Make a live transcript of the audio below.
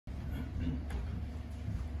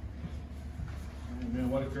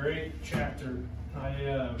what a great chapter.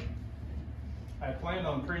 I planned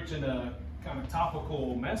on preaching a kind of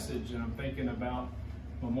topical message, and I'm thinking about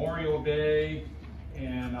Memorial Day,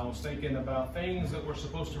 and I was thinking about things that we're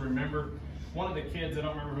supposed to remember. One of the kids, I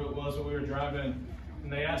don't remember who it was, but we were driving,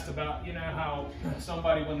 and they asked about, you know, how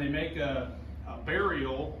somebody, when they make a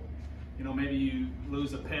burial, you know, maybe you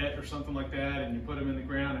lose a pet or something like that, and you put them in the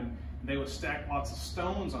ground, and they would stack lots of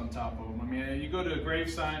stones on top of them. I mean, you go to a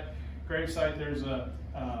gravesite, there's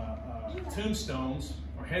tombstones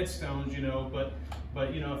or headstones, you know, but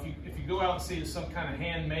you know, if you go out and see some kind of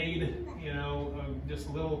handmade, you know, just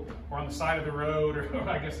a little, or on the side of the road, or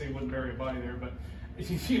I guess they wouldn't bury a body there, but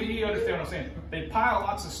you understand what I'm saying. They pile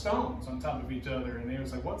lots of stones on top of each other, and they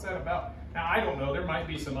was like, what's that about? Now, I don't know. There might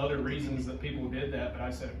be some other reasons that people did that, but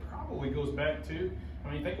I said it probably goes back to,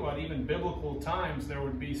 I mean, think about even biblical times, there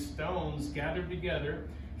would be stones gathered together,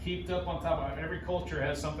 heaped up on top of, every culture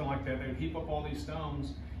has something like that. They would heap up all these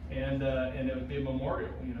stones, and it would be a memorial.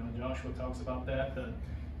 You know, Joshua talks about that.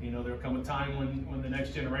 You know, there'll come a time when the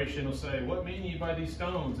next generation will say, what mean you by these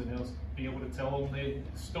stones? And they'll be able to tell them the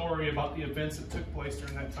story about the events that took place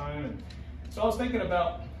during that time. And so I was thinking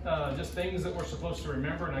about just things that we're supposed to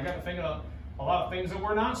remember, and I got to think about a lot of things that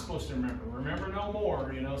we're not supposed to remember. Remember no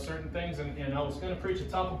more, you know, certain things. And I was going to preach a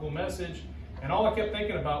topical message, and all I kept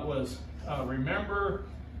thinking about was remember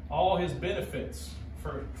all his benefits.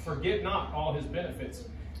 Forget not all his benefits.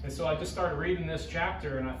 And so I just started reading this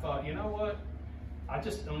chapter, and I thought, you know what? I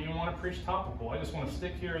just don't even want to preach topical. I just want to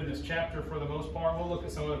stick here in this chapter for the most part. We'll look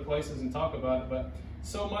at some other places and talk about it, but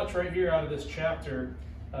so much right here out of this chapter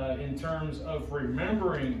in terms of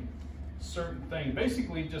remembering certain things.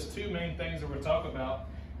 Basically, just two main things that we're talking about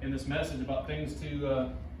in this message about things to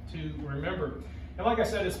remember. And like I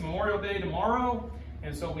said, it's Memorial Day tomorrow,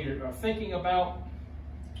 and so we are thinking about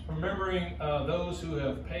remembering those who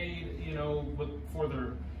have paid, you know, for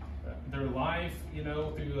their life, you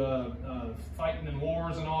know, through fighting in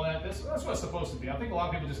wars and all that. That's what it's supposed to be. I think a lot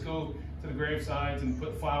of people just go to the gravesides and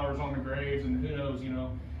put flowers on the graves, and who knows, you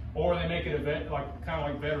know, or they make it event kind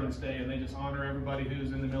of like Veterans Day, and they just honor everybody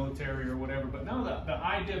who's in the military or whatever. But no, the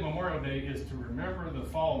idea of Memorial Day is to remember the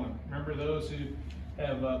fallen, remember those who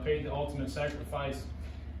have paid the ultimate sacrifice.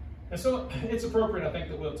 And so it's appropriate, I think,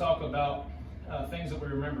 that we'll talk about things that we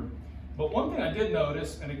remember. But one thing I did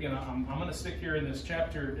notice, and again, I'm going to stick here in this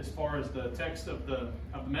chapter as far as the text of the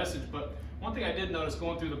message, but one thing I did notice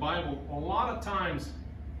going through the Bible, a lot of times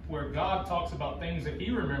where God talks about things that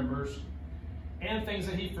he remembers and things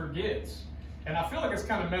that he forgets. And I feel like it's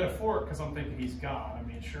kind of metaphoric because I'm thinking he's God. I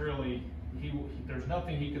mean, surely there's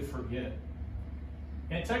nothing he could forget.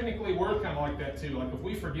 And technically, we're kind of like that too. Like if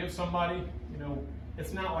we forgive somebody, you know,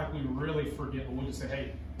 it's not like we really forget, but we'll just say,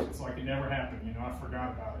 hey, it's like it never happened. You know, I forgot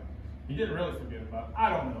about it. He didn't really forget about it. I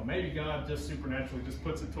don't know. Maybe God just supernaturally just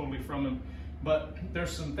puts it totally from him. But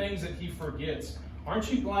there's some things that he forgets.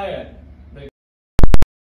 Aren't you glad that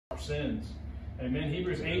our sins? Amen.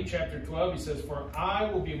 Hebrews 8, chapter 12, he says, for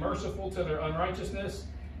I will be merciful to their unrighteousness,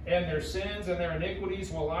 and their sins and their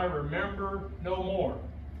iniquities will I remember no more.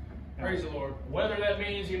 Now, praise the Lord. Whether that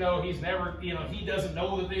means, you know, he's never, you know, he doesn't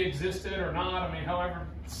know that they existed or not. I mean, however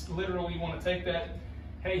literally you want to take that.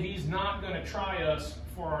 Hey, he's not going to try us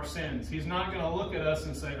for our sins. He's not going to look at us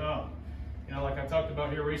and say, oh, you know, like I talked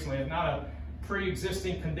about here recently, it's not a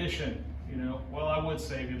pre-existing condition. You know, well, I would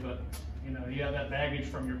save you, but, you know, you have that baggage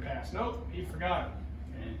from your past. Nope, he forgot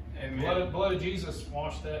it. And blood of Jesus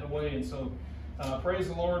washed that away. And so praise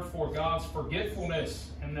the Lord for God's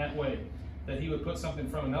forgetfulness in that way, that he would put something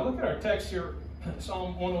from it. Now look at our text here,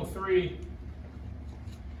 Psalm 103,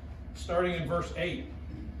 starting in verse 8.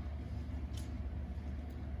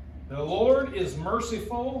 The Lord is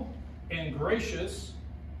merciful and gracious,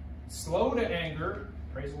 slow to anger,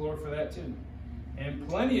 praise the Lord for that too, and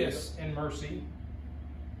plenteous in mercy.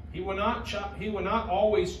 He will not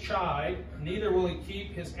always chide, neither will he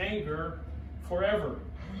keep his anger forever.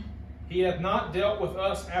 He hath not dealt with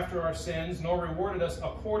us after our sins, nor rewarded us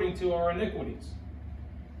according to our iniquities.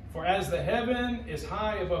 For as the heaven is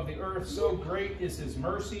high above the earth, so great is his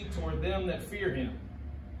mercy toward them that fear him.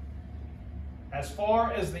 As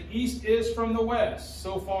far as the east is from the west,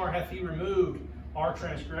 so far hath he removed our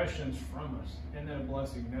transgressions from us. Isn't that a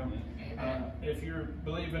blessing? Now, if you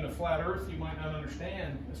believe in a flat earth, you might not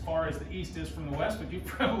understand as far as the east is from the west, but you've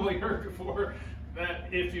probably heard before that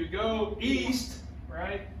if you go east,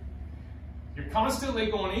 right, you're constantly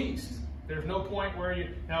going east. There's no point where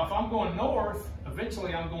you... Now, if I'm going north,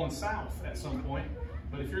 eventually I'm going south at some point.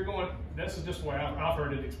 But if you're going, this is just the way I've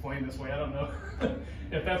heard it explained this way. I don't know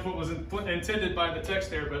if that's what was intended by the text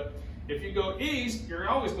there. But if you go east, you're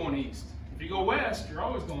always going east. If you go west, you're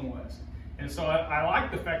always going west. And so I like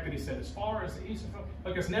the fact that he said, as far as the east,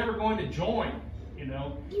 like it's never going to join, you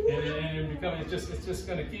know, and it's just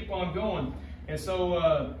going to keep on going. And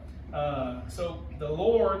so so the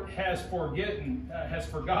Lord has forgotten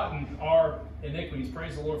our iniquities.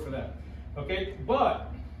 Praise the Lord for that. Okay,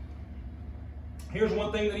 but here's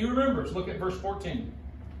one thing that he remembers. Look at verse 14.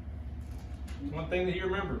 One thing that he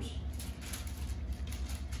remembers.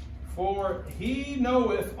 For he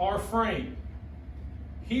knoweth our frame.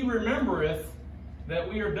 He remembereth that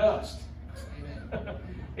we are dust.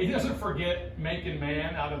 He doesn't forget making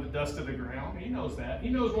man out of the dust of the ground. He knows that. He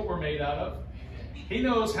knows what we're made out of. He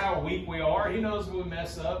knows how weak we are. He knows when we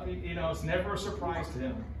mess up. You know, it's never a surprise to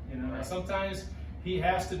him. You know, sometimes he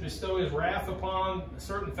has to bestow his wrath upon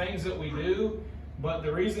certain things that we do. But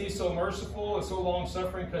the reason he's so merciful and so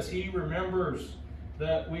long-suffering, because he remembers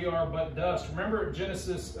that we are but dust. Remember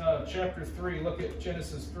Genesis chapter 3. Look at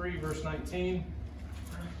Genesis 3, verse 19.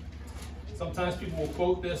 Sometimes people will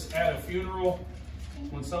quote this at a funeral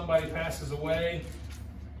when somebody passes away.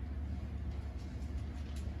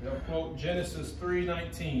 They'll quote Genesis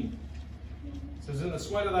 3:19. It says, in the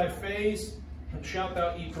sweat of thy face shalt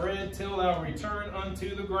thou eat bread till thou return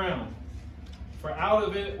unto the ground. For out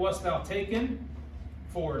of it wast thou taken,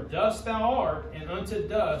 for dust thou art, and unto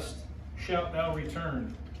dust shalt thou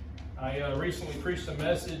return. I recently preached a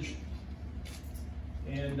message,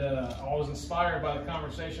 and I was inspired by the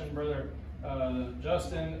conversation Brother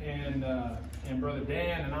Justin and Brother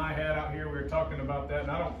Dan and I had out here. We were talking about that,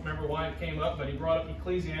 and I don't remember why it came up, but he brought up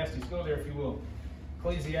Ecclesiastes. Go there if you will.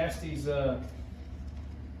 Ecclesiastes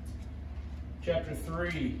chapter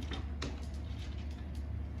 3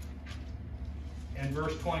 and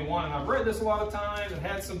verse 21. And I've read this a lot of times and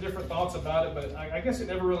had some different thoughts about it, but I guess it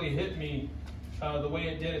never really hit me the way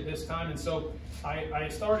it did at this time. And so I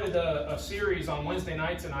started a series on Wednesday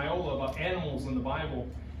nights in Iola about animals in the Bible.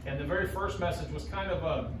 And the very first message was kind of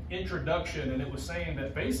an introduction, and it was saying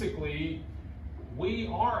that basically we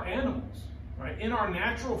are animals, right? In our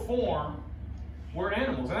natural form, we're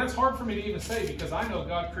animals. And that's hard for me to even say, because I know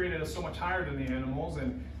God created us so much higher than the animals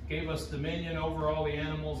and gave us dominion over all the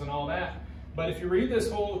animals and all that. But if you read this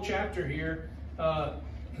whole chapter here,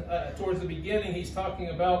 towards the beginning, he's talking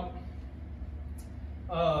about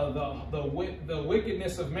the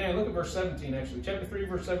wickedness of man. Look at verse 17, actually. Chapter 3,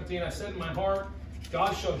 verse 17. I said in my heart,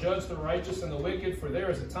 God shall judge the righteous and the wicked, for there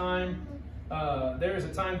is a time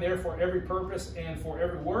there for every purpose and for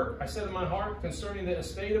every work. I said in my heart concerning the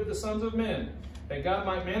estate of the sons of men, that God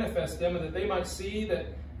might manifest them, and that they might see that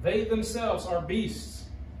they themselves are beasts.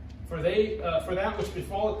 For that which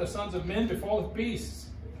befalleth the sons of men befalleth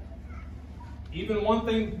beasts. Even one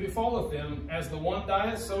thing befalleth them, as the one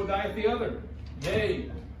dieth, so dieth the other. Yea,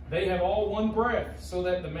 they have all one breath, so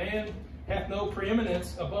that the man hath no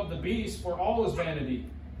preeminence above the beast, for all is vanity.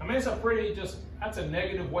 I mean, that's a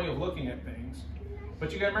negative way of looking at things.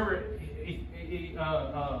 But you got to remember,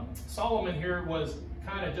 Solomon here was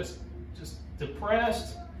kind of just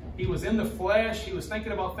depressed. He was in the flesh. He was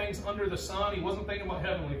thinking about things under the sun. He wasn't thinking about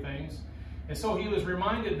heavenly things. And so he was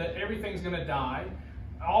reminded that everything's going to die.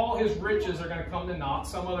 All his riches are going to come to naught.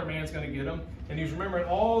 Some other man's going to get them. And he's remembering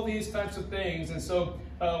all these types of things. And so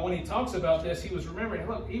when he talks about this, he was remembering,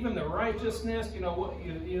 look, even the righteousness, what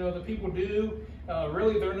the people do,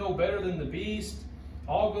 really they're no better than the beast.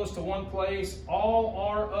 All goes to one place. All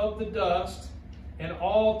are of the dust, and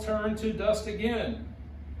all turn to dust again.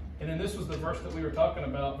 And then this was the verse that we were talking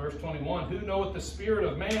about, verse 21. Who knoweth the spirit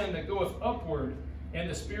of man that goeth upward, and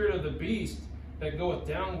the spirit of the beast that goeth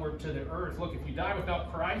downward to the earth? Look, if you die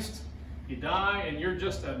without Christ, you die and you're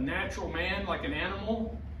just a natural man like an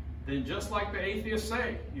animal, then just like the atheists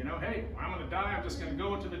say, hey, I'm going to die, I'm just going to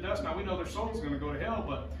go into the dust. Now we know their soul's going to go to hell,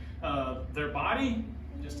 but their body,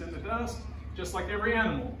 just in the dust, just like every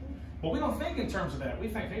animal. But we don't think in terms of that. We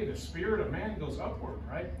think, hey, the spirit of man goes upward,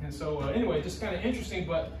 right? And so anyway, just kind of interesting,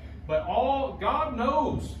 but all God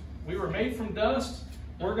knows. We were made from dust.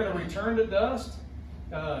 We're going to return to dust.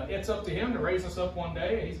 It's up to him to raise us up one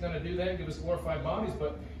day. He's going to do that and give us glorified bodies.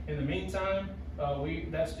 But in the meantime,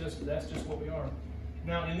 that's just what we are.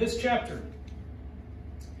 Now, in this chapter,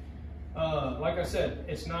 like I said,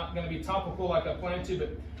 it's not going to be topical like I planned to,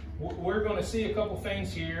 but we're going to see a couple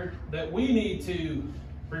things here that we need to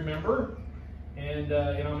remember. And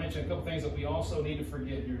I'll mention a couple things that we also need to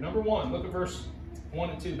forget here. Number one, look at verse 1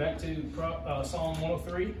 and 2. Back to Psalm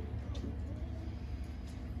 103.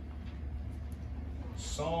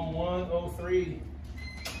 Psalm 103.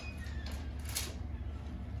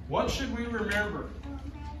 What should we remember?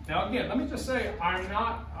 Now again, let me just say, I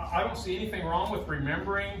don't see anything wrong with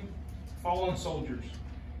remembering fallen soldiers.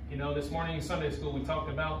 This morning in Sunday school we talked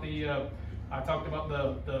about the I talked about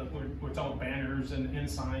we're talking about banners and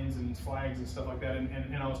ensigns and flags and stuff like that,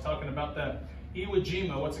 and I was talking about the Iwo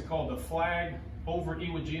Jima, what's it called, the flag over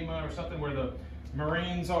Iwo Jima or something, where the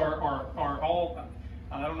Marines are all,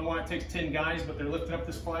 I don't know why it takes 10 guys, but they're lifting up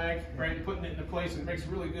this flag, right, and putting it into place, and it makes a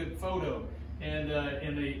really good photo. And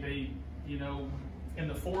they you know, in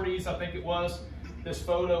the 40s, I think it was, this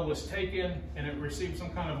photo was taken and it received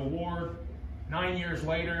some kind of award. 9 years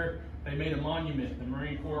later, they made a monument, the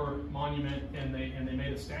Marine Corps monument, and they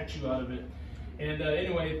made a statue out of it. And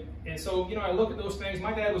anyway, and so, you know, I look at those things.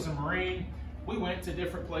 My dad was a Marine. We went to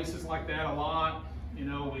different places like that a lot. You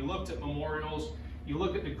know, we looked at memorials. You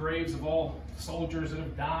look at the graves of all soldiers that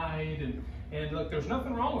have died, and look, there's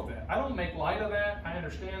nothing wrong with that. I don't make light of that. I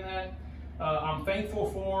understand that. I'm thankful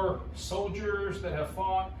for soldiers that have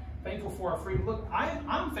fought, thankful for our freedom. Look,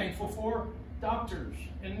 I'm thankful for doctors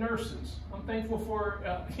and nurses. I'm thankful for,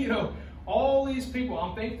 you know, all these people.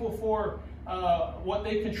 I'm thankful for what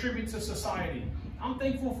they contribute to society. I'm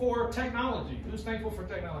thankful for technology. Who's thankful for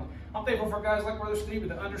technology? I'm thankful for guys like Brother Steve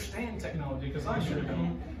that understand technology, because I sure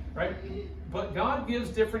don't, right? But God gives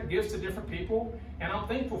different gifts to different people, and I'm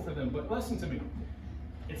thankful for them. But listen to me.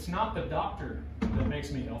 It's not the doctor that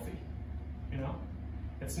makes me healthy, you know?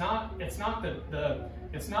 It's not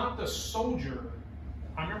the soldier.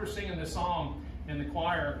 I remember singing this song in the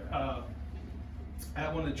choir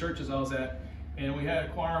at one of the churches I was at, and we had a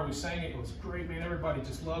choir, we sang it, it was great, man, everybody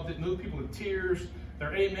just loved it, moved people to tears,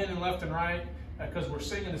 they're amening left and right, because we're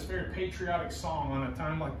singing this very patriotic song on a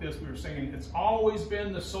time like this. We were singing, it's always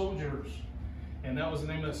been the soldiers, and that was the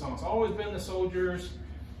name of the song. It's always been the soldiers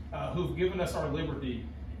who've given us our liberty,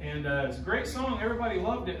 and it's a great song, everybody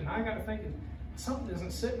loved it, and I got to thinking, something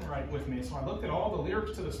isn't sitting right with me, so I looked at all the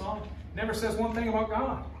lyrics to the song. It never says one thing about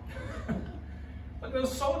God. But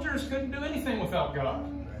those soldiers couldn't do anything without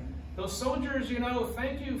God. Those soldiers, you know,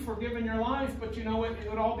 thank you for giving your life, but you know, it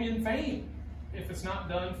would all be in vain if it's not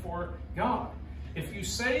done for God. If you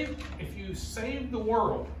save the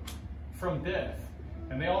world from death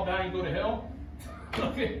and they all die and go to hell,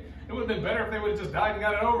 it would have been better if they would have just died and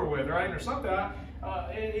got it over with, right? Or something.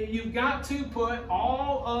 You've got to put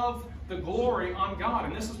all of the glory on God.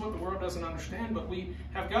 And this is what the world doesn't understand, but we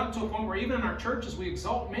have gotten to a point where even in our churches we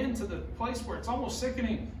exalt men to the place where it's almost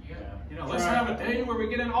sickening. Yeah. You know, let's have a day where we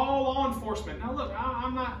get in all law enforcement. Now look,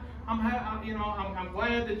 I'm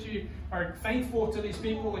glad that you are thankful to these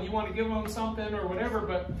people and you want to give them something or whatever,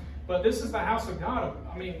 but this is the house of God.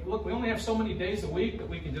 I mean, look, we only have so many days a week that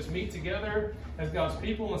we can just meet together as God's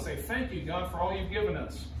people and say, thank you, God, for all you've given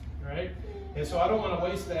us, right? And so I don't want to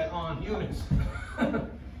waste that on humans.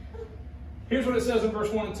 Here's what it says in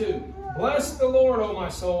verse 1 and 2. Bless the Lord, O my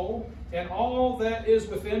soul, and all that is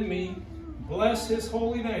within me. Bless his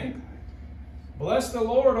holy name. Bless the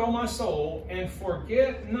Lord, O my soul, and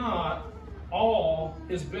forget not all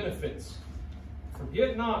his benefits.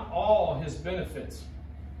 Forget not all his benefits.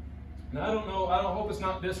 Now, I don't know, I don't hope it's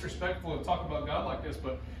not disrespectful to talk about God like this,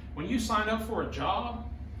 but when you sign up for a job,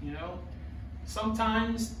 you know,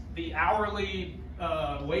 sometimes the hourly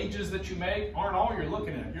wages that you make aren't all you're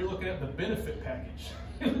looking at. You're looking at the benefit package.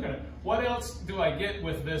 What else do I get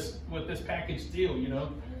with this package deal, you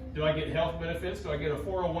know? Do I get health benefits? Do I get a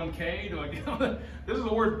 401k? Do I get this is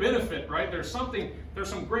the word benefit, right? There's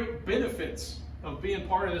some great benefits of being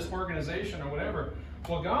part of this organization or whatever.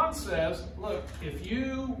 Well, God says, look, if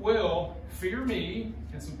you will fear me,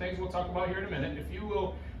 and some things we'll talk about here in a minute, if you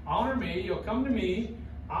will honor me, you'll come to me,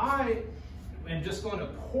 I am just going to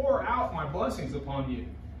pour out my blessings upon you.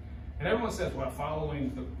 And everyone says, well,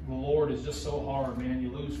 following the Lord is just so hard, man.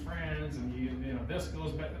 You lose friends, and you know this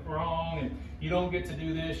goes wrong, and you don't get to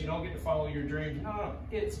do this, you don't get to follow your dreams. No,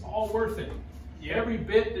 it's all worth it. Yeah. Every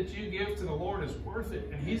bit that you give to the Lord is worth it,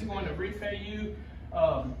 and he's going to repay you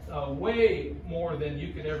way more than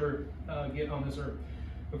you could ever get on this earth.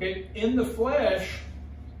 Okay, in the flesh,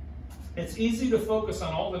 it's easy to focus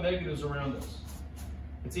on all the negatives around us.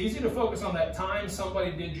 It's easy to focus on that time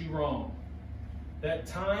somebody did you wrong. That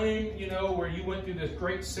time, you know, where you went through this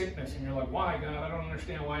great sickness and you're like, why, God? I don't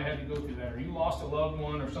understand why I had to go through that. Or you lost a loved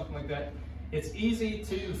one or something like that. It's easy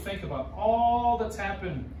to think about all that's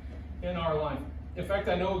happened in our life. In fact,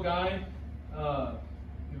 I know a guy,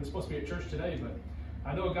 he was supposed to be at church today, but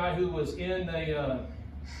I know a guy who was in a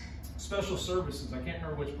special services. I can't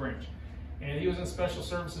remember which branch. And he was in special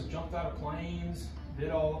services, jumped out of planes,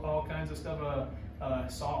 did all kinds of stuff,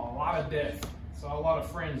 saw a lot of death. Saw a lot of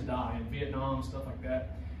friends die in Vietnam, stuff like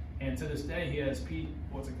that. And to this day, he has PTSD.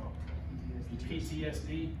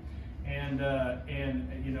 and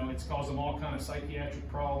you know, it's caused him all kind of psychiatric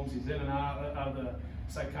problems. He's in and out of the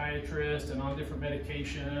psychiatrist and on different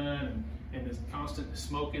medication, and his constant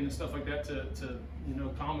smoking and stuff like that to you know,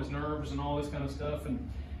 calm his nerves and all this kind of stuff. And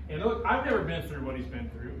look, I've never been through what he's been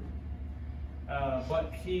through,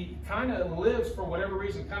 but he kind of lives, for whatever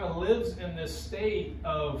reason, kind of lives in this state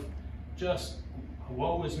of just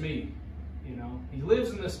woe is me. You know, he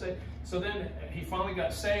lives in this state. So then he finally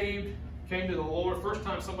got saved, came to the Lord. First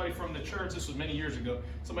time somebody from the church, this was many years ago,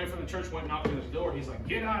 somebody from the church went and knocked on his door. He's like,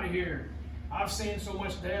 "Get out of here. I've seen so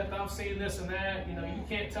much death. I've seen this and that. You know, you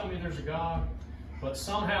can't tell me there's a God." But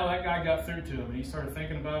somehow that guy got through to him, and he started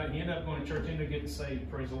thinking about it. And he ended up going to church, ended up getting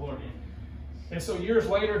saved. Praise the Lord. And so years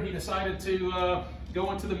later, he decided to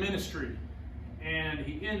go into the ministry. And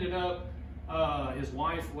he ended up, his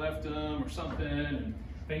wife left him or something, and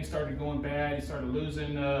things started going bad. He started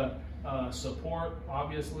losing support,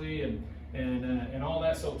 obviously, and all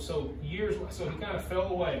that. So years, so he kind of fell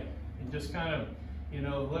away and just kind of, you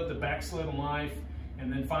know, lived a backslidden life.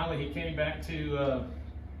 And then finally he came back to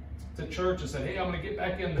church and said, "Hey, I'm going to get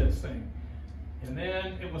back in this thing." And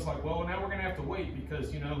then it was like, well, now we're going to have to wait,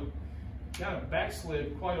 because, you know, you kind of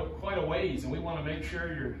backslid quite a ways, and we want to make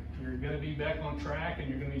sure you're going to be back on track and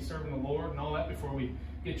you're going to be serving the Lord and all that before we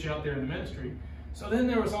get you out there in the ministry. So then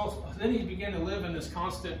then he began to live in this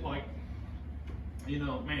constant, like, you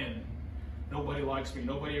know, man, nobody likes me,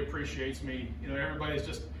 nobody appreciates me, you know, everybody's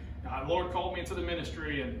just, Lord called me into the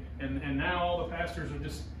ministry, and now all the pastors are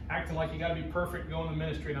just acting like you got to be perfect going to the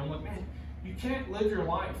ministry. And I'm like, man, you can't live your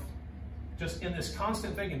life just in this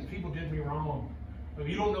constant thinking, people did me wrong.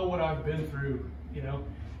 You don't know what I've been through, you know.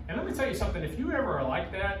 And let me tell you something, if you ever are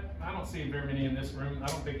like that, I don't see very many in this room, I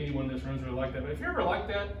don't think anyone in this room is really like that, but if you're ever like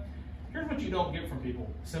that, here's what you don't get from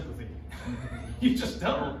people: sympathy. You just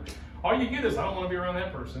don't. All you get is, I don't want to be around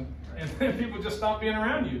that person. And then people just stop being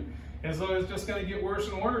around you. And so it's just going to get worse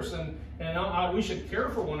and worse. And we should care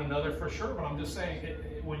for one another for sure. But I'm just saying,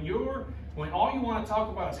 when all you want to talk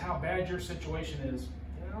about is how bad your situation is,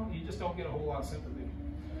 you know, you just don't get a whole lot of sympathy.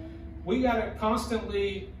 We got to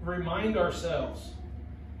constantly remind ourselves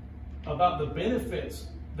about the benefits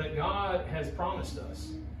that God has promised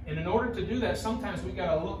us. And in order to do that, sometimes we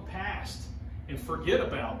got to look past and forget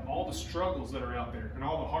about all the struggles that are out there and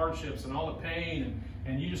all the hardships and all the pain.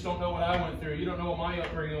 And you just don't know what I went through. You don't know what my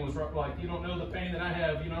upbringing was like. You don't know the pain that I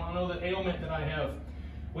have. You don't know the ailment that I have.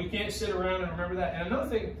 We can't sit around and remember that. And another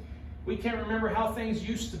thing, we can't remember how things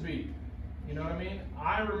used to be. You know what I mean?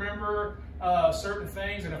 I remember certain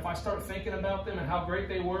things, and if I start thinking about them and how great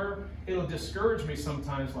they were, it'll discourage me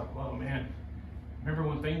sometimes. Like, oh man, remember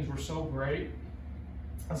when things were so great?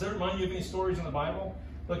 Does that remind you of any stories in the Bible?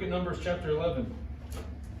 Look at Numbers chapter 11.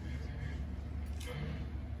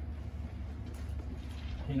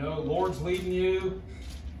 You know, Lord's leading you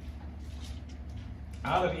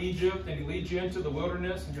out of Egypt, and he leads you into the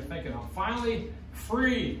wilderness, and you're thinking, I'm finally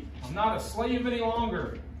free. I'm not a slave any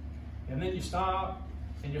longer. And then you stop,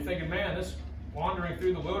 and you're thinking, man, this wandering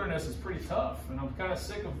through the wilderness is pretty tough, and I'm kind of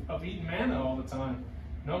sick of eating manna all the time.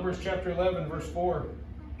 Numbers chapter 11, verse 4.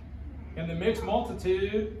 And the mixed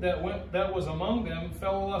multitude that was among them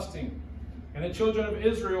fell lusting. And the children of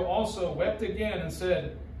Israel also wept again and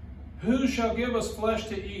said, Who shall give us flesh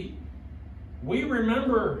to eat? We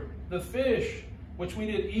remember the fish which we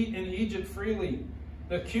did eat in Egypt freely,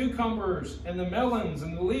 the cucumbers and the melons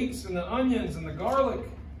and the leeks and the onions and the garlic.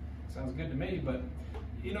 Sounds good to me, but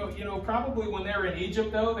you know, probably when they were in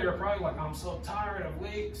Egypt, though, they were probably like, I'm so tired of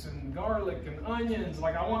leeks and garlic and onions.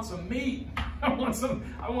 Like, I want some meat. I want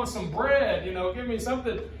some bread. You know, give me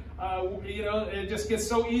something. You know, it just gets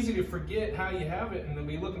so easy to forget how you have it and then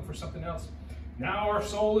be looking for something else. Now our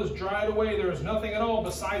soul is dried away. There is nothing at all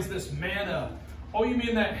besides this manna. Oh, you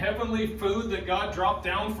mean that heavenly food that God dropped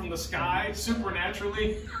down from the sky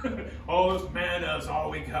supernaturally? Oh, this manna is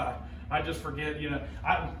all we got. I just forget, you know,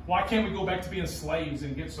 why can't we go back to being slaves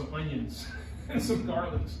and get some onions and some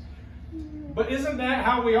garlics? But isn't that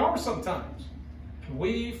how we are sometimes?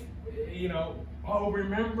 You know, oh,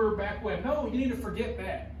 remember back when? No, you need to forget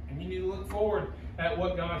that. And you need to look forward at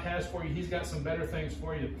what God has for you. He's got some better things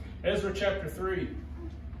for you. Ezra chapter 3.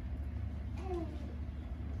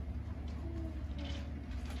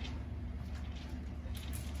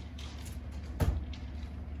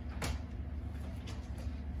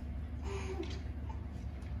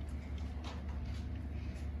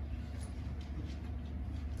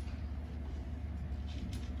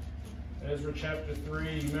 Ezra chapter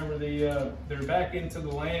 3, remember they're back into the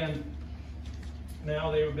land. Now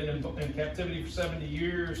they've been in captivity for 70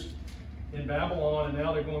 years in Babylon, and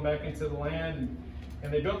now they're going back into the land.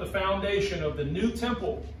 And they built the foundation of the new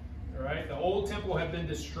temple, All right, the old temple had been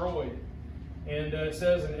destroyed. And it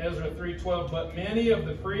says in Ezra 3:12, but many of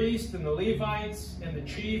the priests and the Levites and the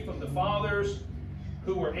chief of the fathers,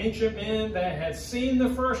 who were ancient men that had seen the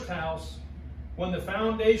first house, when the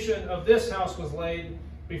foundation of this house was laid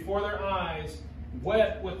before their eyes,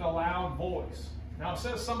 wept with a loud voice. Now it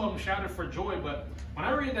says some of them shouted for joy, but when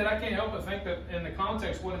I read that, I can't help but think that in the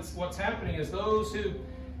context, what's happening is those who,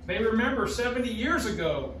 they remember 70 years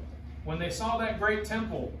ago when they saw that great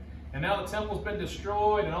temple. And now the temple's been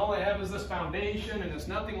destroyed, and all they have is this foundation, and it's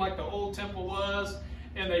nothing like the old temple was.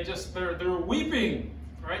 And they're weeping,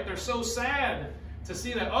 right? They're so sad to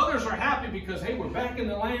see that others are happy because, hey, we're back in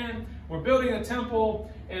the land, we're building a temple,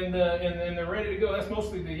 and they're ready to go. That's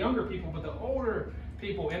mostly the younger people, but the older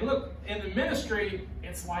people. And look, in the ministry,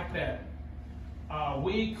 it's like that.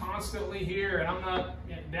 We constantly hear, and I'm not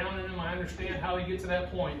down in them, I understand how they get to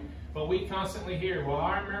that point, but we constantly hear, well,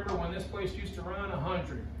 I remember when this place used to run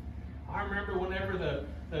 100. I remember whenever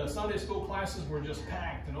the Sunday school classes were just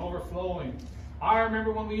packed and overflowing. I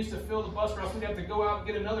remember when we used to fill the bus routes, we'd have to go out and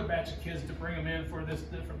get another batch of kids to bring them in for this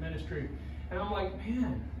different ministry. And I'm like,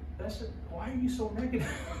 man, why are you so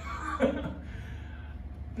negative?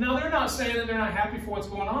 Now, they're not saying that they're not happy for what's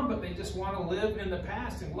going on, but they just want to live in the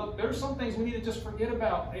past. And look, there's some things we need to just forget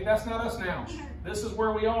about. Hey, that's not us now. This is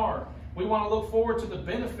where we are. We want to look forward to the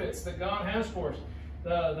benefits that God has for us,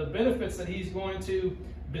 the benefits that He's going to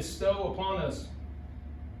bestow upon us.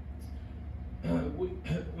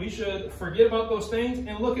 We should forget about those things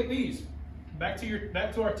and look at these. Back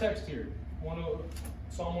to our text here,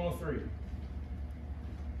 Psalm 103.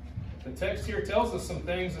 The text here tells us some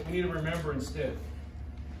things that we need to remember instead.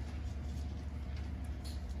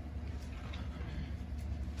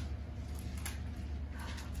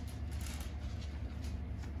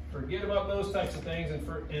 Forget about those types of things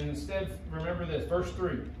and instead remember this. Verse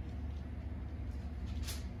 3.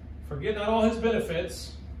 Forget not all His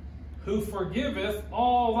benefits, who forgiveth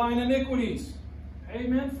all thine iniquities.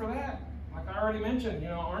 Amen for that. Like I already mentioned,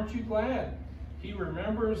 aren't you glad? He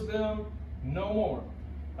remembers them no more.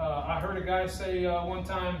 I heard a guy say one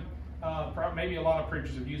time, maybe a lot of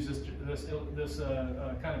preachers have used this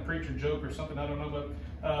kind of preacher joke or something, I don't know,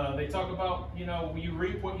 but they talk about, you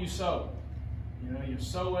reap what you sow. You're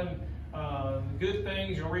sowing good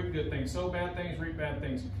things, you'll reap good things. Sow bad things, reap bad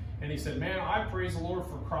things. And he said, man, I praise the Lord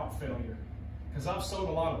for crop failure. Because I've sowed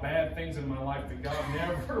a lot of bad things in my life that God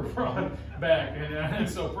never brought back. And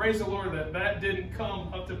so praise the Lord that didn't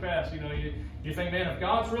come up to pass. You think, man, if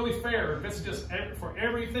God's really fair, if it's just for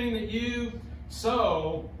everything that you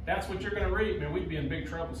sow, that's what you're going to reap, man, we'd be in big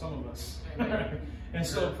trouble, some of us. And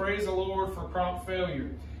so praise the Lord for crop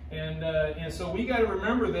failure. And so we got to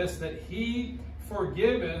remember this, that He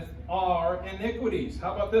forgiveth our iniquities.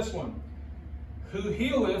 How about this one? Who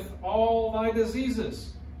healeth all thy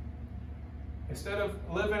diseases. Instead of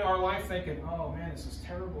living our life thinking, oh man, this is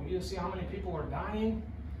terrible. You see how many people are dying?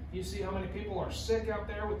 You see how many people are sick out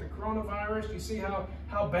there with the coronavirus? You see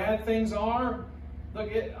how bad things are?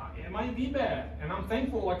 Look, it might be bad. And I'm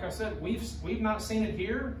thankful, like I said, we've not seen it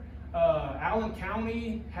here. Allen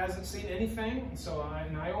County hasn't seen anything. So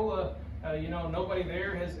in Iola, nobody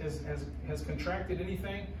there has contracted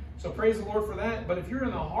anything. So praise the Lord for that. But if you're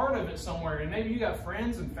in the heart of it somewhere, and maybe you got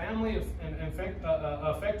friends and family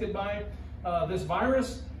affected by this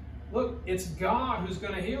virus, look, it's God who's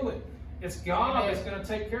going to heal it. It's God that's going to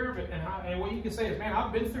take care of it. And what you can say is, man,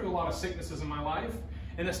 I've been through a lot of sicknesses in my life.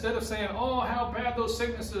 And instead of saying, oh, how bad those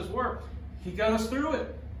sicknesses were, He got us through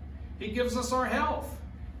it. He gives us our health.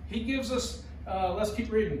 He gives us, let's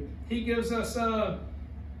keep reading. He gives us,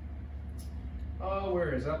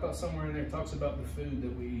 where is it? I thought somewhere in there it talks about the food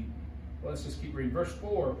that we eat. Well, let's just keep reading. Verse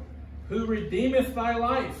 4, who redeemeth thy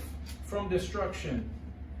life from destruction.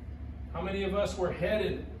 How many of us were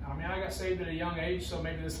headed? I mean, I got saved at a young age, so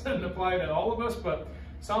maybe this doesn't apply to all of us, but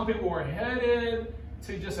some people were headed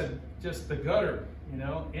to just the gutter, in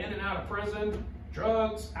and out of prison,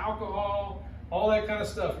 drugs, alcohol, all that kind of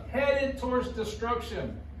stuff, headed towards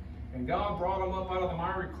destruction. And God brought them up out of the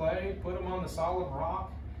miry clay, put them on the solid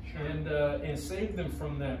rock, and saved them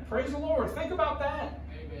from that. Praise the Lord. Think about that.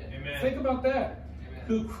 Amen. Think about that. Amen.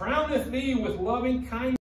 Who crowneth thee with loving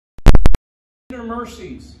kindness and tender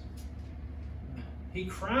mercies. He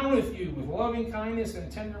crowneth you with loving kindness and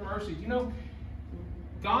tender mercies.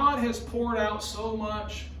 God has poured out so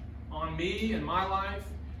much on me and my life,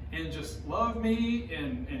 and just loved me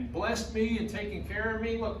and blessed me and taken care of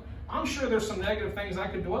me. Look, I'm sure there's some negative things I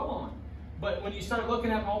could dwell on. But when you start looking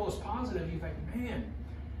at all those positives, you think, man,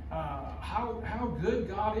 how good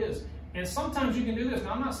God is. And sometimes you can do this.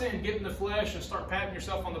 Now, I'm not saying get in the flesh and start patting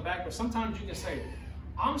yourself on the back, but sometimes you can say,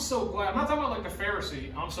 I'm so glad. I'm not talking about like the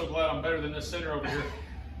Pharisee. I'm so glad I'm better than this sinner over here.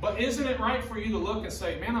 But isn't it right for you to look and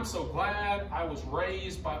say, man, I'm so glad I was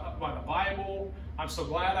raised by the Bible. I'm so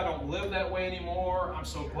glad I don't live that way anymore. I'm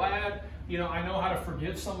so glad, you know, I know how to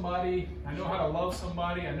forgive somebody. I know how to love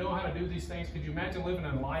somebody. I know how to do these things. Could you imagine living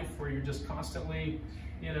a life where you're just constantly,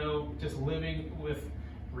 you know, just living with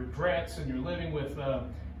regrets, and you're living with,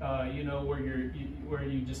 you know, where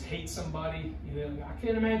you just hate somebody? You know, I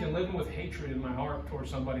can't imagine living with hatred in my heart towards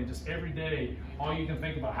somebody. Just every day, all you can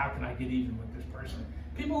think about, how can I get even with this person?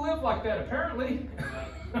 People live like that, apparently.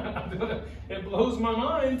 It blows my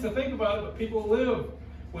mind to think about it, but people live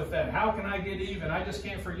with that. How can I get even? I just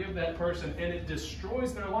can't forgive that person, and it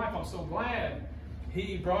destroys their life. I'm so glad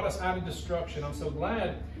He brought us out of destruction. I'm so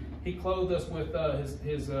glad He clothed us with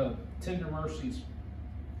His tender mercies.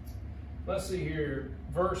 Let's see here,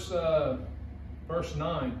 verse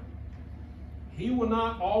 9. He will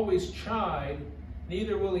not always chide,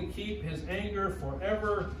 neither will He keep His anger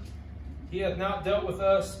forever. He hath not dealt with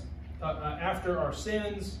us after our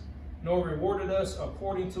sins, nor rewarded us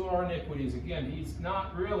according to our iniquities. Again, He's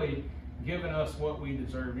not really given us what we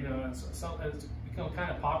deserve. You know, it's become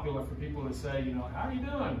kind of popular for people to say, you know, how are you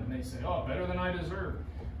doing? And they say, oh, better than I deserve.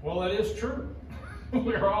 Well, that is true.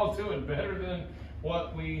 We're all doing better than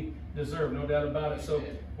what we deserve, no doubt about it. So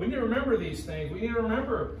we need to remember these things. We need to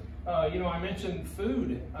remember, you know, I mentioned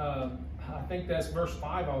food. I think that's verse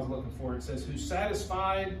 5 I was looking for. It says, who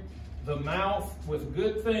satisfied the mouth with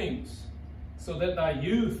good things, so that thy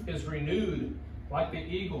youth is renewed like the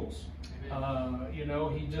eagles. You know,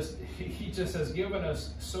 he just has given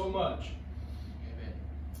us so much. Amen.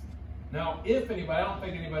 Now, if anybody, I don't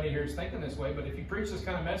think anybody here is thinking this way, but if you preach this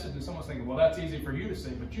kind of message and someone's thinking, well, that's easy for you to say,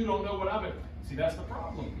 but you don't know what I've been. See, that's the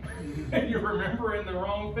problem. You're remembering the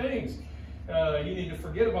wrong things. You need to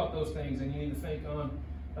forget about those things, and you need to think on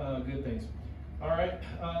good things. All right,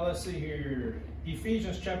 let's see here.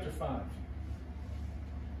 Ephesians chapter 5.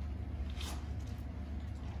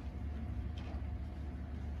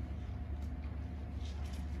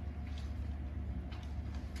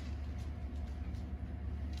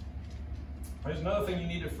 There's another thing you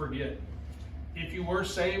need to forget. If you were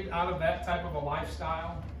saved out of that type of a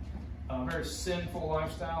lifestyle, a very sinful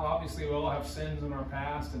lifestyle, obviously we all have sins in our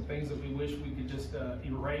past and things that we wish we could just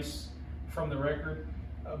erase from the record.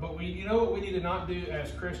 But you know what we need to not do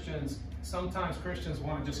as Christians? Sometimes Christians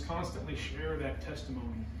want to just constantly share that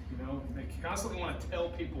testimony. You know, they constantly want to tell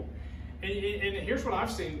people. And here's what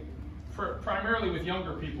I've seen, primarily with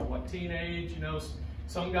younger people, like teenage. You know,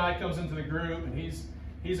 some guy comes into the group and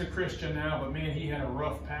he's a Christian now, but man, he had a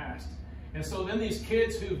rough past. And so then these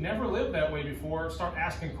kids who've never lived that way before start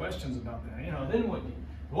asking questions about that. You know, then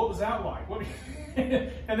what was that like?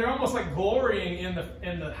 And they're almost like glorying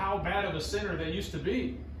in the how bad of a sinner they used to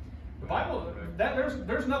be. The Bible,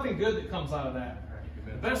 there's nothing good that comes out of that.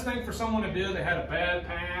 The best thing for someone to do, they had a bad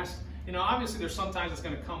past. You know, obviously there's sometimes it's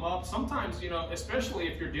going to come up. Sometimes, you know, especially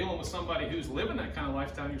if you're dealing with somebody who's living that kind of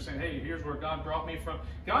lifestyle, you're saying, hey, here's where God brought me from.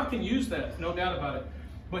 God can use that, no doubt about it.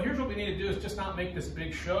 But here's what we need to do is just not make this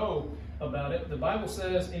big show about it. The Bible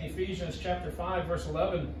says in Ephesians chapter 5, verse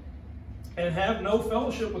 11, and have no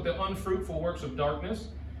fellowship with the unfruitful works of darkness,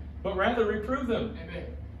 but rather reprove them. Amen.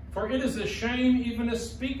 For it is a shame even to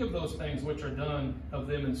speak of those things which are done of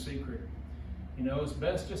them in secret. You know, it's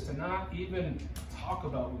best just to not even talk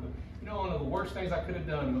about them. You know, one of the worst things I could have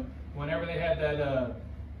done, whenever they had that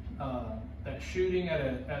shooting at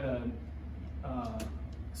a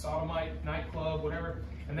sodomite nightclub, whatever,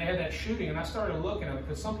 and they had that shooting, and I started looking at it,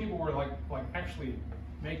 because some people were like actually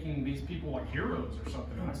making these people like heroes or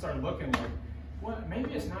something, and I started looking like, well,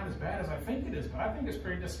 maybe it's not as bad as I think it is, but I think it's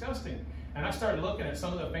pretty disgusting. And I started looking at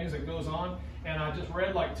some of the things that goes on, and I just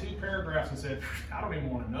read like 2 paragraphs and said, I don't even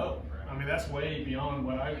want to know. I mean, that's way beyond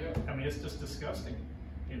what I mean, it's just disgusting,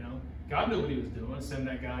 you know. God knew what he was doing, send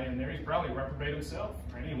that guy in there. He's probably reprobate himself.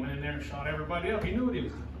 Right? He went in there and shot everybody up. He knew what he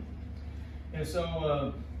was doing. And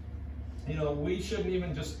so, you know, we shouldn't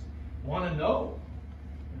even just want to know.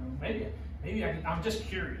 You know, maybe I'm just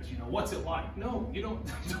curious, you know, what's it like? No, you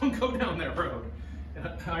don't go down that road.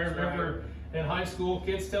 I remember in high school,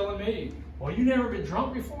 kids telling me, well, you never been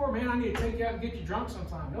drunk before? Man, I need to take you out and get you drunk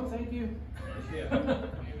sometime. No, thank you. Yeah.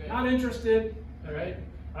 Not interested. All right?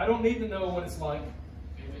 I don't need to know what it's like.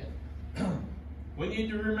 Amen. We need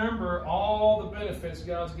to remember all the benefits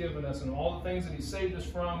God's given us and all the things that he saved us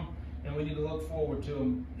from, and we need to look forward to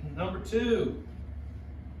them. Number 2,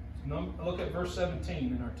 look at verse 17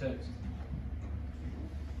 in our text.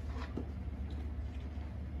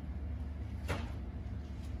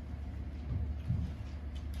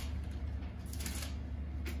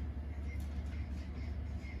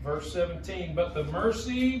 Verse 17, but the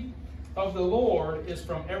mercy of the Lord is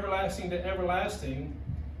from everlasting to everlasting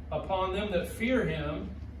upon them that fear him,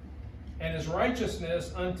 and his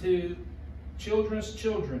righteousness unto children's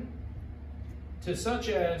children, to such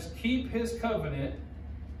as keep his covenant,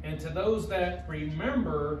 and to those that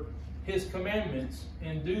remember his commandments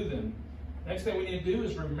and do them. Next thing we need to do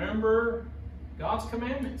is remember God's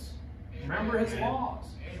commandments. Amen. Remember his laws.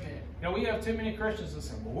 Amen. You know, we have too many Christians that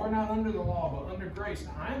say, well, we're not under the law, but under grace.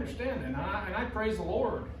 I understand that, and I praise the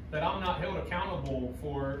Lord that I'm not held accountable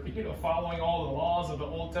for, following all the laws of the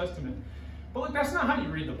Old Testament. But look, that's not how you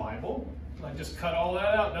read the Bible. Like, just cut all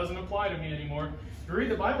that out. It doesn't apply to me anymore. You read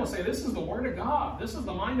the Bible and say, this is the Word of God. This is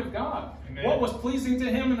the mind of God. Amen. What was pleasing to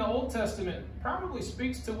him in the Old Testament probably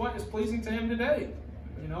speaks to what is pleasing to him today.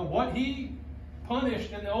 What he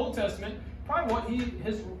punished in the Old Testament, probably what he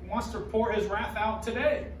wants to pour his wrath out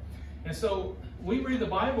today. And so we read the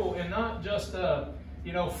Bible and not just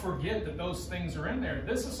forget that those things are in there.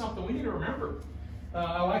 This is something we need to remember.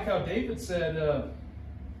 I like how David said,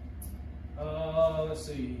 let's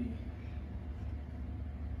see.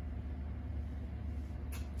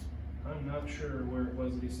 I'm not sure where it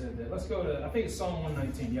was that he said that. Let's go to, I think it's Psalm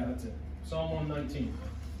 119. Yeah, that's it. Psalm 119.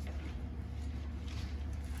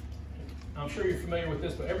 I'm sure you're familiar with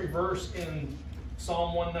this, but every verse in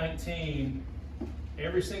Psalm 119,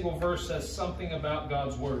 every single verse says something about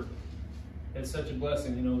God's Word. It's such a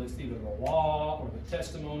blessing. It's either the law or the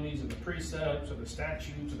testimonies or the precepts or the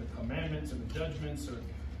statutes or the commandments or the judgments or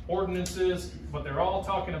ordinances, but they're all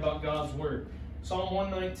talking about God's Word. Psalm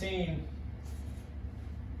 119,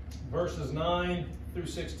 verses 9 through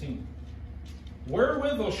 16.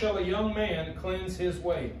 Wherewithal shall a young man cleanse his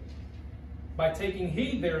way? By taking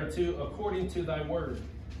heed thereunto according to thy word.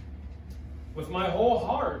 With my whole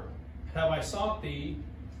heart have I sought thee.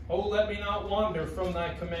 O let me not wander from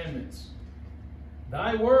thy commandments.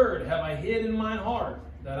 Thy word have I hid in mine heart,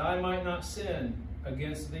 that I might not sin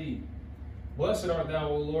against thee. Blessed art thou,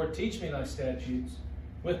 O Lord, teach me thy statutes.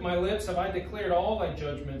 With my lips have I declared all thy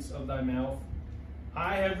judgments of thy mouth.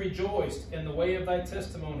 I have rejoiced in the way of thy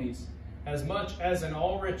testimonies, as much as in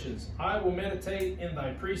all riches. I will meditate in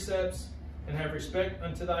thy precepts, and have respect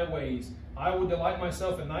unto thy ways. I will delight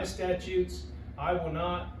myself in thy statutes. I will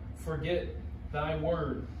not forget thy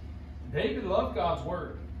word. David loved God's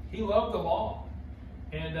word. He loved the law.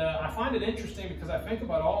 And I find it interesting because I think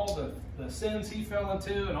about all the sins he fell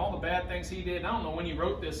into and all the bad things he did. I don't know when he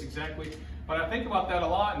wrote this exactly, but I think about that a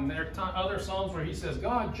lot. And there are other Psalms where he says,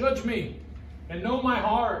 God, judge me and know my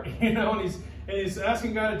heart. And he's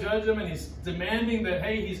asking God to judge him, and he's demanding that,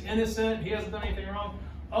 hey, he's innocent. He hasn't done anything wrong.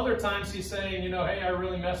 Other times he's saying, hey, I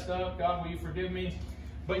really messed up. God, will you forgive me?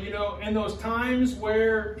 But, in those times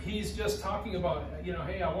where he's just talking about,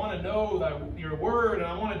 hey, I want to know your word, and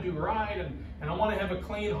I want to do right, and I want to have a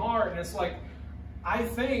clean heart. And it's like, I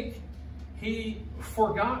think he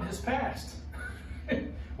forgot his past,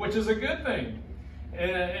 which is a good thing.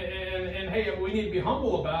 And hey, we need to be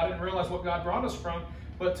humble about it and realize what God brought us from.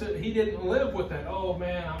 But he didn't live with that. Oh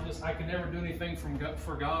man, I can never do anything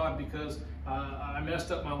for God because I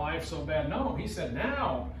messed up my life so bad. No, he said,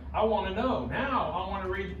 now I want to know. Now I want to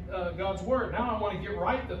read God's word. Now I want to get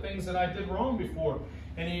right the things that I did wrong before.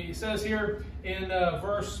 And he says here in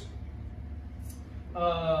verse,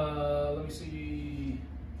 let me see,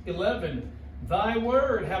 11, thy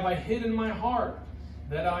word have I hid in my heart,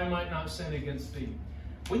 that I might not sin against thee.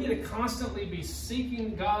 We need to constantly be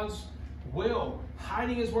seeking God's will,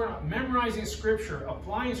 hiding his word, memorizing scripture,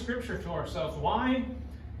 applying scripture to ourselves. Why?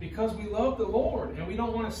 Because we love the Lord and we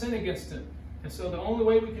don't want to sin against him. And so the only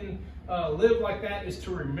way we can live like that is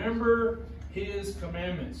to remember his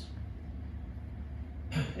commandments.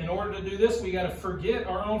 In order to do this, we got to forget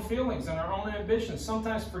our own feelings and our own ambitions.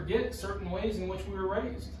 Sometimes forget certain ways in which we were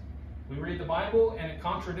raised. We read the Bible and it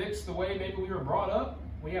contradicts the way maybe we were brought up.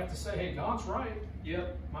 We have to say, hey, God's right.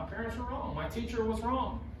 Yep, my parents were wrong. My teacher was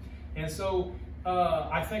wrong. And so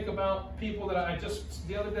I think about people that I just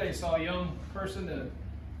the other day saw a young person that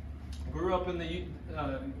grew up in the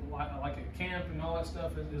like at camp and all that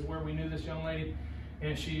stuff is where we knew this young lady,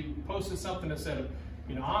 and she posted something that said,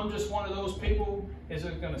 I'm just one of those people. Is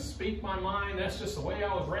it going to speak my mind? That's just the way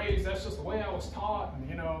I was raised. That's just the way I was taught.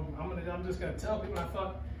 And I'm just going to tell people. And I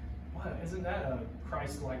thought, what? Isn't that a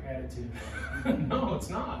Christ-like attitude? No, it's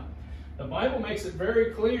not. The Bible makes it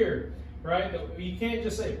very clear. Right? You can't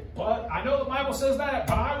just say, but I know the Bible says that,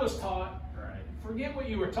 but I was taught. Right. Forget what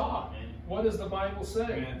you were taught. Amen. What does the Bible say?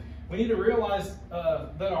 Amen. We need to realize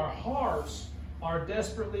that our hearts are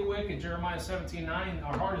desperately wicked. Jeremiah 17:9,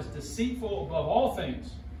 our heart is deceitful above all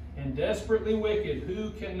things and desperately wicked.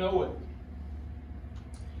 Who can know it?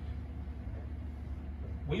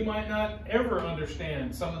 We might not ever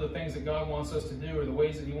understand some of the things that God wants us to do or the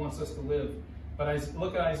ways that He wants us to live. But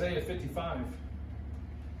look at Isaiah 55.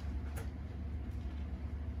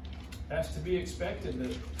 That's to be expected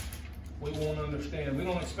that we won't understand. We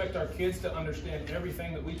don't expect our kids to understand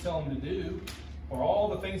everything that we tell them to do, or all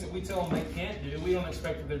the things that we tell them they can't do. We don't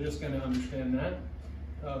expect that they're just going to understand that.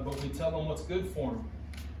 But we tell them what's good for them.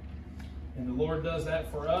 And the Lord does that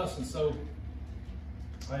for us. And so,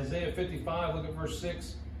 Isaiah 55, look at verse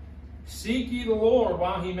 6. Seek ye the Lord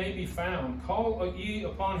while He may be found. Call ye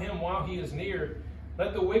upon Him while He is near.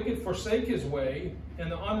 Let the wicked forsake his way,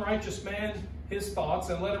 and the unrighteous man his thoughts,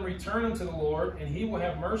 and let him return unto the Lord, and He will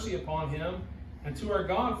have mercy upon him, and to our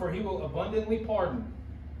God, for He will abundantly pardon.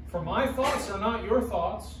 For my thoughts are not your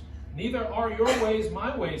thoughts, neither are your ways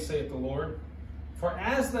my ways, saith the Lord. For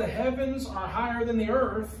as the heavens are higher than the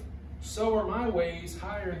earth, so are my ways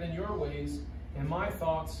higher than your ways, and my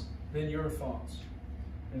thoughts than your thoughts.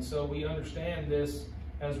 And so we understand this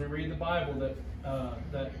as we read the Bible,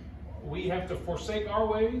 that we have to forsake our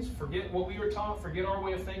ways, forget what we were taught, forget our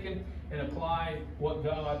way of thinking, and apply what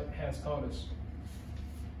God has taught us.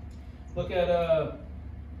 Look at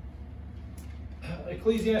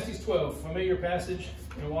Ecclesiastes 12, familiar passage.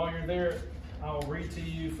 And while you're there, I'll read to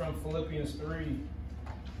you from Philippians 3.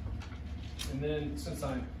 And then, since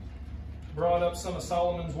I brought up some of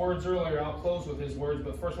Solomon's words earlier, I'll close with his words.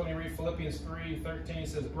 But first, let me read Philippians 3:13. It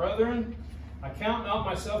says, Brethren, I count not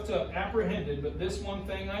myself to have apprehended, but this one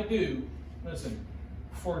thing I do. Listen,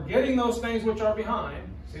 forgetting those things which are behind.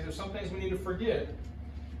 See, there's some things we need to forget.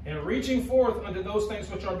 And reaching forth unto those things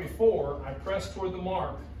which are before, I press toward the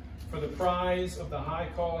mark for the prize of the high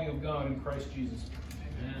calling of God in Christ Jesus.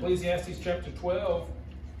 Amen. Ecclesiastes chapter 12.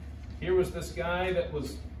 Here was this guy that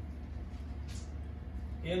was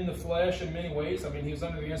in the flesh in many ways. I mean, he was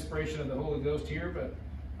under the inspiration of the Holy Ghost here,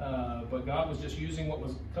 but God was just using what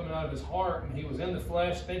was coming out of his heart, and he was in the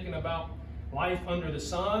flesh thinking about life under the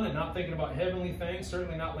sun and not thinking about heavenly things,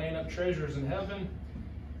 certainly not laying up treasures in heaven.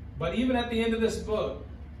 But even at the end of this book,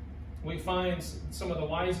 we find some of the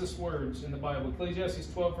wisest words in the Bible.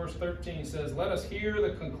 Ecclesiastes 12 verse 13 says, Let us hear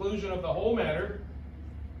the conclusion of the whole matter.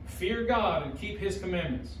 Fear God and keep His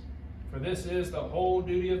commandments. For this is the whole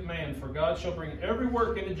duty of man. For God shall bring every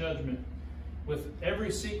work into judgment with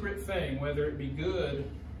every secret thing, whether it be good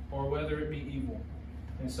or whether it be evil.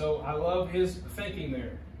 And so I love his thinking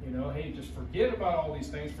there. You know, hey, just forget about all these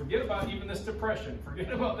things. Forget about even this depression.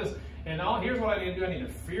 Forget about this. And here's what I need to do. I need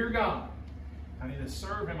to fear God. I need to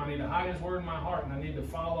serve Him. I need to hide His word in my heart. And I need to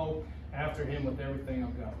follow after Him with everything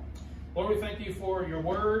I've got. Lord, we thank You for Your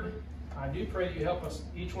word. I do pray that You help us,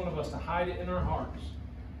 each one of us, to hide it in our hearts.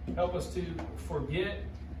 Help us to forget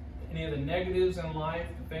any of the negatives in life,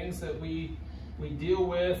 the things that we deal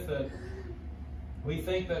with that we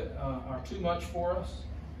think that are too much for us.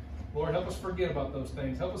 Lord, help us forget about those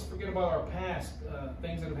things. Help us forget about our past,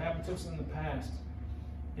 things that have happened to us in the past.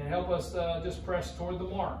 And help us just press toward the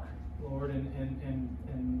mark, Lord,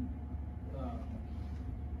 and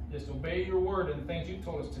just obey Your word and the things You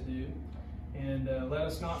told us to do. And let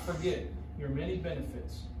us not forget Your many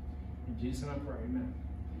benefits. In Jesus' name I pray, amen.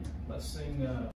 Let's sing...